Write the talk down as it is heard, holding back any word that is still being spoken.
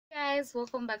guys,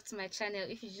 welcome back to my channel.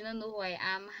 If you do not know who I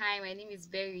am, hi, my name is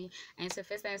Berry and it's your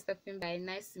first time stopping by.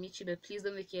 Nice to meet you, but please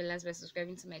don't make your last by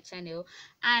subscribing to my channel.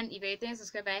 And if you're a returning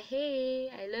subscriber,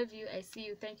 hey, I love you, I see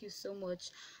you, thank you so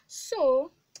much.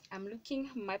 So I'm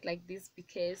looking mad like this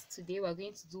because today we're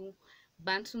going to do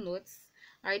Bantu knots.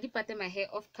 I already parted my hair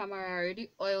off camera, I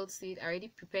already oiled it, I already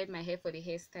prepared my hair for the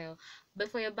hairstyle. But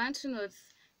for your Bantu knots,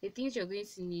 the things you're going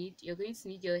to need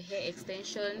your hair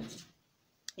extension,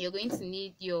 you're going to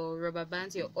need your rubber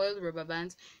bands, your oil rubber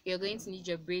bands, you're going to need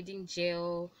your braiding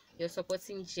gel, your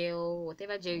supporting gel,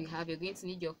 whatever gel you have. You're going to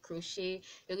need your crochet,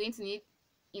 you're going to need,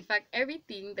 in fact,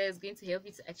 everything that is going to help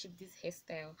you to achieve this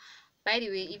hairstyle. By the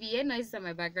way, if you hear noises in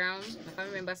my background, my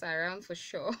family members are around for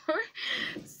sure.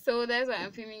 So that's why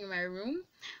I'm filming in my room.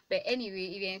 But anyway,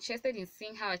 if you're interested in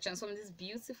seeing how I transform this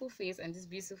beautiful face and this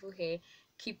beautiful hair,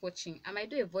 keep watching. I might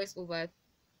do a voiceover,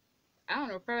 I don't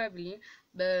know, probably.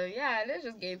 But yeah, let's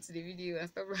just get into the video and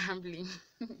stop rambling.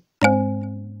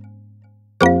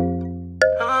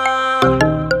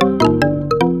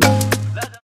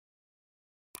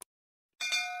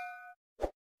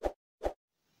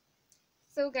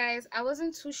 So guys, I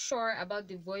wasn't too sure about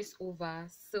the voiceover,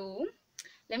 so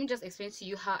let me just explain to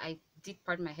you how I did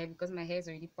part my hair, because my hair is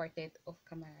already parted off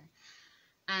camera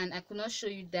and I could not show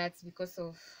you that because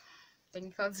of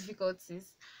technical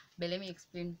difficulties. But let me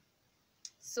explain.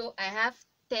 So I have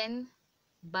 10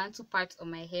 Bantu parts on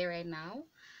my hair right now,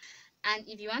 and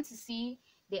if you want to see,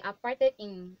 they are parted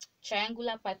in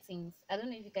triangular patterns. I don't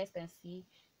know if you guys can see,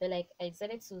 but like I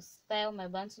decided to style my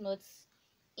Bantu knots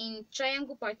in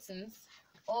triangle patterns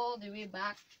all the way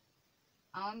back.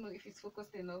 I don't know if it's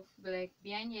focused enough, but like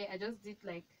behind here I just did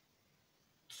like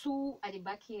 2 at the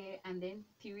back here and then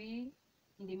 3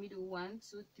 in the middle, 1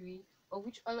 2 3, of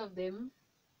which all of them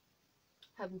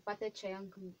have been parted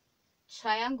triangularly.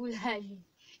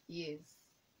 Yes,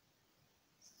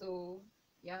 so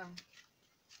yeah,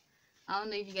 I don't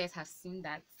know if you guys have seen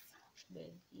that,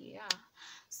 but yeah.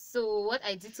 So what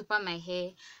I did to part my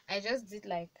hair, I just did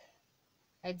like,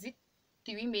 I did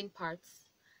 3 main parts: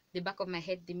 the back of my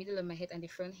head, the middle of my head, and the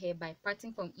front hair, by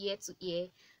parting from ear to ear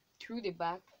through the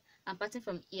back and parting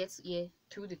from ear to ear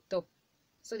through the top.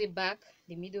 So the back,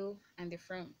 the middle, and the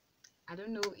front. I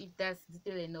don't know if that's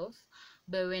detailed enough,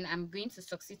 but when I'm going to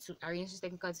succeed to arrange these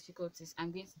technical difficulties,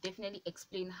 I'm going to definitely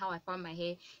explain how I part my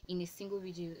hair in a single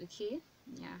video. Okay,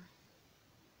 yeah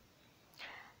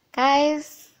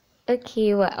guys,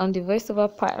 okay, we're on the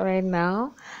voiceover part right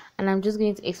now, and I'm just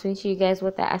going to explain to you guys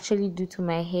what I actually do to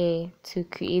my hair to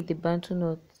create the Bantu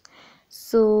knots.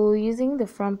 So using the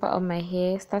front part of my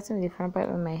hair, starting with the front part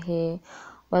of my hair,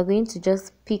 we're going to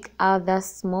just pick out that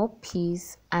small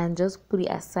piece and just put it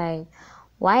aside.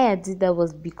 Why I did that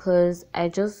was because I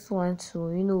just want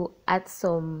to, add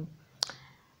some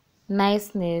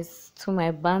niceness to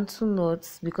my Bantu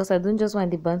knots, because I don't just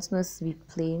want the Bantu knots to be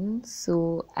plain,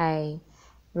 so I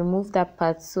remove that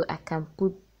part so I can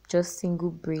put just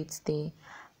single braids there.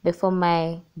 But for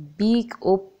my big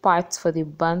old parts for the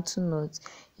Bantu knot,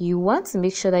 you want to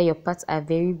make sure that your parts are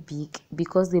very big,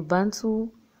 because the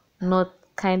Bantu knot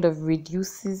kind of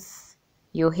reduces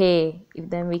your hair, if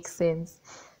that makes sense.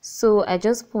 So I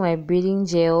just put my braiding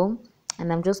gel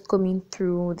and I'm just combing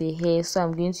through the hair. So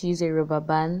I'm going to use a rubber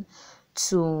band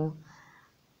to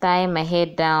tie my hair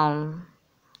down,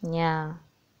 yeah,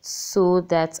 so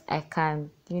that I can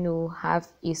have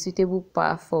a suitable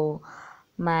part for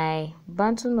my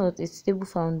Bantu knot, a suitable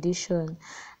foundation.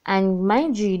 And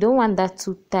mind you, you don't want that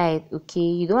too tight, okay?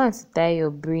 You don't want to tie your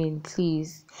brain,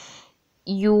 please.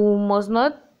 You must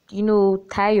not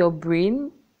tie your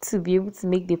brain to be able to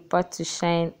make the part to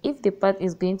shine. If the part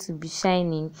is going to be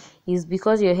shining, is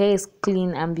because your hair is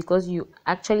clean and because you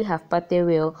actually have parted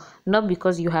well, not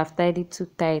because you have tied it too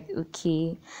tight,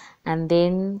 okay? And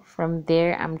then from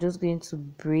there, I'm just going to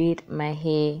braid my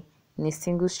hair in a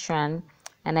single strand,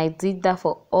 and I did that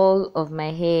for all of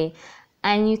my hair.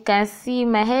 And you can see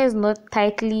my hair is not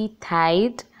tightly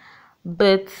tied,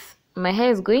 but my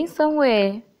hair is going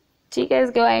somewhere. Do you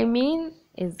guys get what I mean?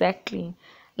 Exactly.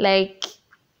 Like,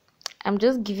 I'm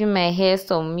just giving my hair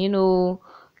some,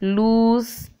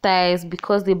 loose ties,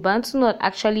 because the Bantu knot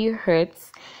actually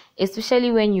hurts,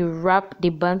 especially when you wrap the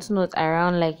Bantu knot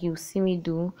around like you see me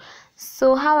do.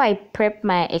 So how I prep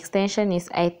my extension is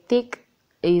I take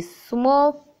a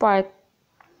small part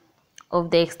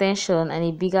of the extension and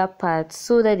a bigger part,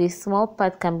 so that the small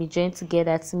part can be joined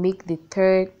together to make the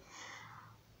third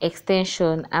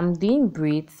extension. I'm doing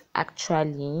braids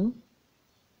actually,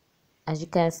 as you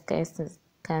guys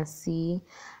can see,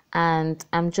 and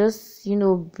I'm just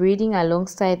braiding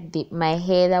alongside my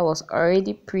hair that was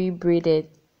already pre-braided.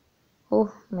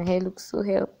 Oh, my hair looks so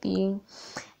healthy.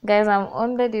 Guys, I'm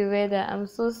under the weather. I'm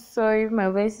so sorry if my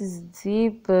voice is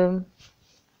deep. I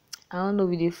don't know,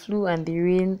 with the flu and the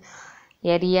rain,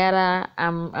 yada yada.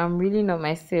 I'm really not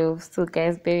myself. So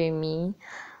guys, bear with me.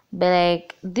 But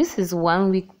like, this is 1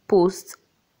 week post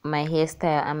my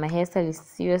hairstyle, and my hairstyle is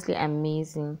seriously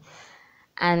amazing.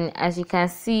 And as you can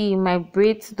see, my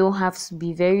braids don't have to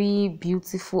be very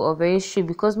beautiful or very straight,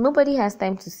 because nobody has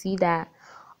time to see that.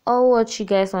 All what you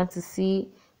guys want to see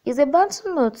is a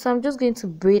Bantu knot. So I'm just going to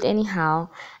braid anyhow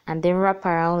and then wrap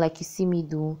around like you see me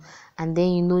do, and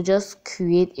then just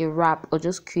create a wrap or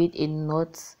just create a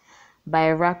knot by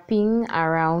wrapping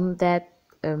around that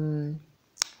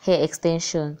hair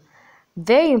extension.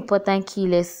 Very important key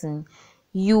lesson: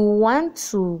 you want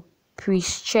to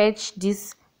pre-stretch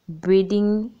this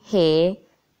braiding hair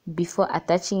before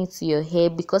attaching it to your hair,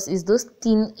 because it's those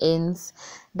thin ends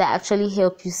that actually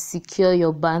help you secure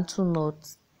your Bantu knot.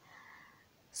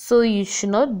 So you should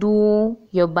not do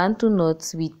your Bantu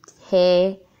knots with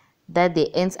hair that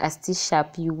the ends are still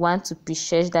sharp. You want to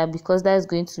pre-stretch that, because that is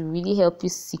going to really help you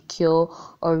secure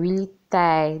or really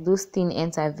tie. Those thin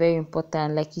ends are very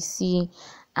important. Like you see,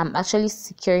 I'm actually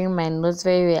securing my knots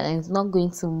very well, and it's not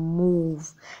going to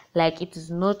move. Like, it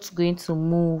is not going to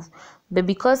move. But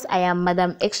because I am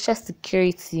Madam Extra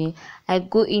Security, I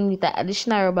go in with an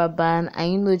additional rubber band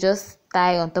and just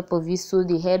tie on top of it, so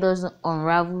the hair doesn't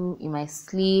unravel in my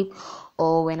sleep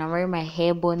or when I'm wearing my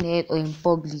hair bonnet or in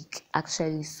public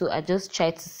actually. So I just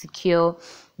try to secure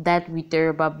that with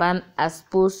a rubber band as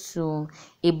opposed to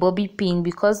a bobby pin,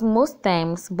 because most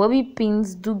times bobby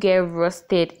pins do get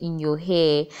rusted in your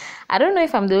hair. I don't know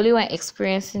if I'm the only one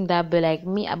experiencing that, but like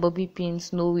me, a bobby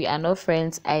pins, no, we are not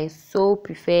friends. I so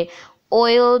prefer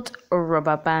oiled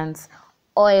rubber bands.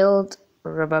 Oiled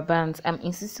rubber bands. I'm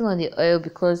insisting on the oil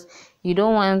because you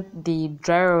don't want the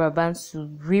dry rubber bands to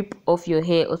rip off your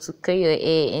hair or to cut your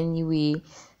hair anyway.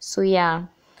 So yeah,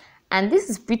 and this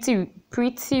is pretty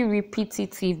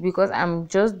repetitive, because I'm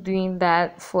just doing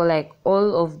that for like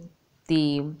all of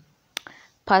the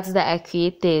parts that I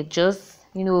created. Just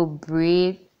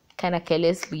braid kind of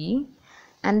carelessly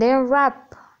and then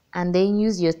wrap, and then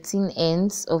use your thin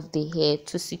ends of the hair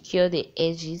to secure the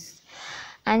edges.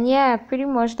 And yeah, pretty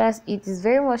much that's it. It's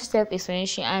very much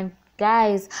self-explanation. And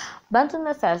guys, Bantu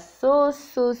knots are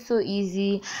so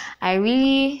easy. I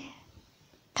really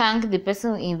thank the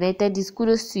person who invented this.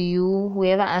 Kudos to you,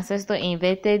 whoever ancestor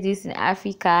invented this in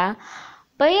Africa.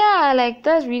 But yeah, like,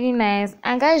 that's really nice.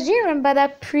 And guys, do you remember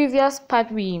that previous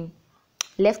part we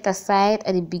left aside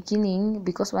at the beginning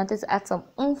because we wanted to add some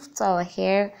oomph to our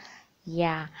hair?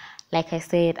 Yeah, like I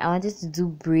said, I wanted to do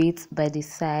braids by the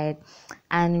side.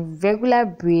 And regular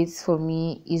braids for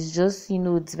me is just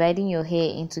dividing your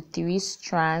hair into 3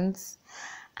 strands,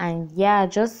 and yeah,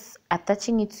 just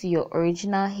attaching it to your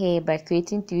original hair by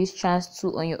creating 3 strands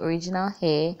too on your original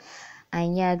hair,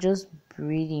 and yeah, just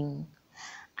braiding.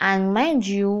 And mind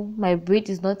you, my braid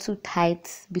is not too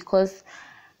tight, because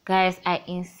guys, I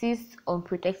insist on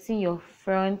protecting your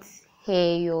front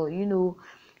hair,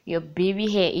 your baby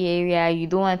hair area. You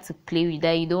don't want to play with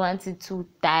that. You don't want it too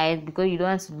tight, because you don't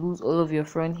want to lose all of your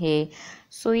front hair.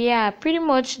 So yeah, pretty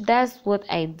much that's what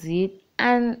I did,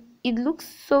 and it looks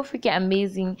so freaking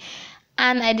amazing.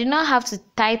 And I did not have to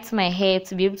tight my hair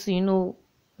to be able to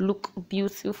look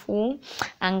beautiful.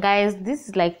 And guys, this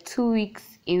is like 2 weeks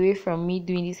away from me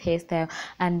doing this hairstyle,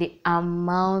 and the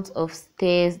amount of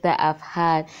stares that I've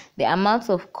had, the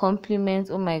amount of compliments,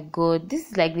 oh my god,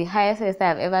 this is like the highest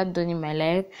hairstyle I've ever done in my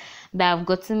life, that I've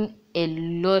gotten a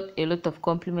lot of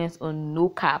compliments on, no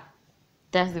cap.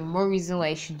 That's the more reason why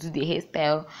you should do the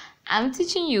hairstyle. I'm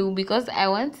teaching you because I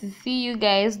want to see you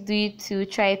guys do it too.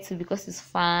 Try it too, because it's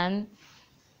fun.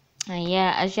 And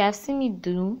yeah, as you have seen me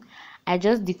do, I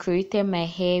just decorated my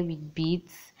hair with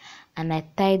beads, and I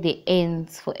tied the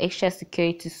ends for extra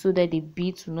security, so that the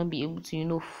beads will not be able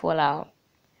to fall out,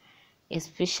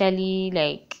 especially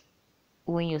like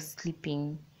when you're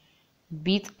sleeping.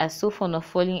 Beads are so fond of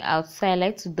falling out, so I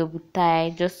like to double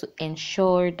tie just to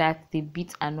ensure that the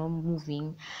beads are not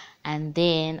moving. And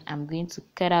then I'm going to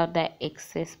cut out that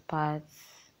excess parts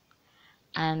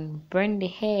and burn the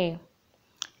hair.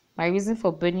 My reason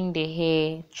for burning the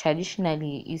hair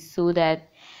traditionally is so that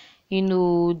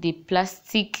the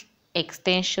plastic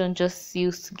extension just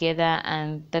seals together,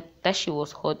 and that shit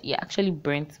was hot. It actually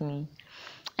burnt me.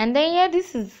 And then yeah,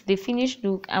 this is the finished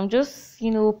look. I'm just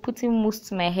putting mousse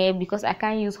to my hair, because I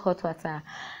can't use hot water.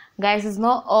 Guys, it's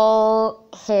not all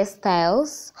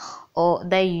hairstyles or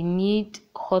that you need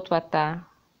hot water,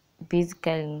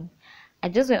 basically. I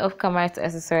just went off camera to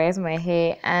accessorize my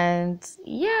hair, and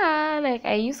yeah, like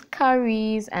I use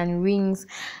cowries and rings,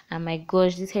 and my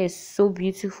gosh, this hair is so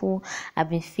beautiful.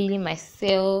 I've been feeling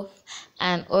myself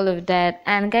and all of that.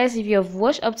 And guys, if you have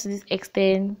watched up to this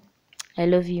extent, I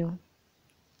love you.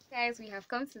 Guys, we have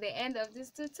come to the end of this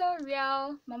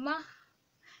tutorial. Mama,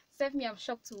 save me, I'm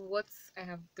shocked to what I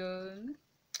have done.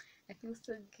 I feel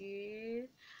so good.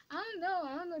 I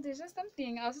don't know. There's just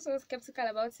something. I was so skeptical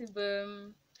about it,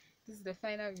 but this is the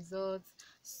final result.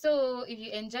 So if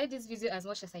you enjoyed this video as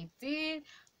much as I did,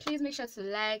 please make sure to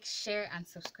like, share, and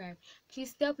subscribe.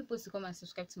 Please tell people to come and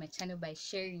subscribe to my channel by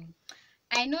sharing.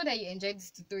 I know that you enjoyed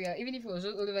this tutorial, even if it was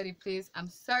all over the place. I'm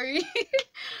sorry.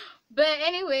 But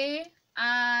anyway,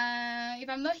 if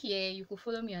I'm not here, you could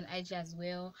follow me on IG as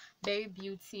well, Berry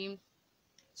Beauty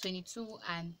 22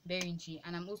 and Beri Njih,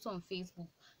 and I'm also on Facebook.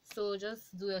 So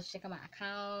just do check out my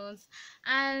accounts,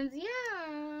 and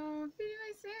yeah, feeling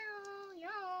myself,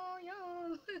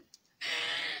 yo.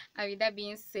 And with that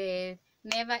being said,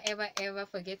 never ever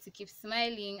forget to keep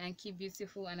smiling and keep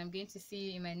beautiful, and I'm going to see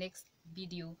you in my next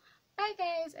video. Bye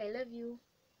guys, I love you.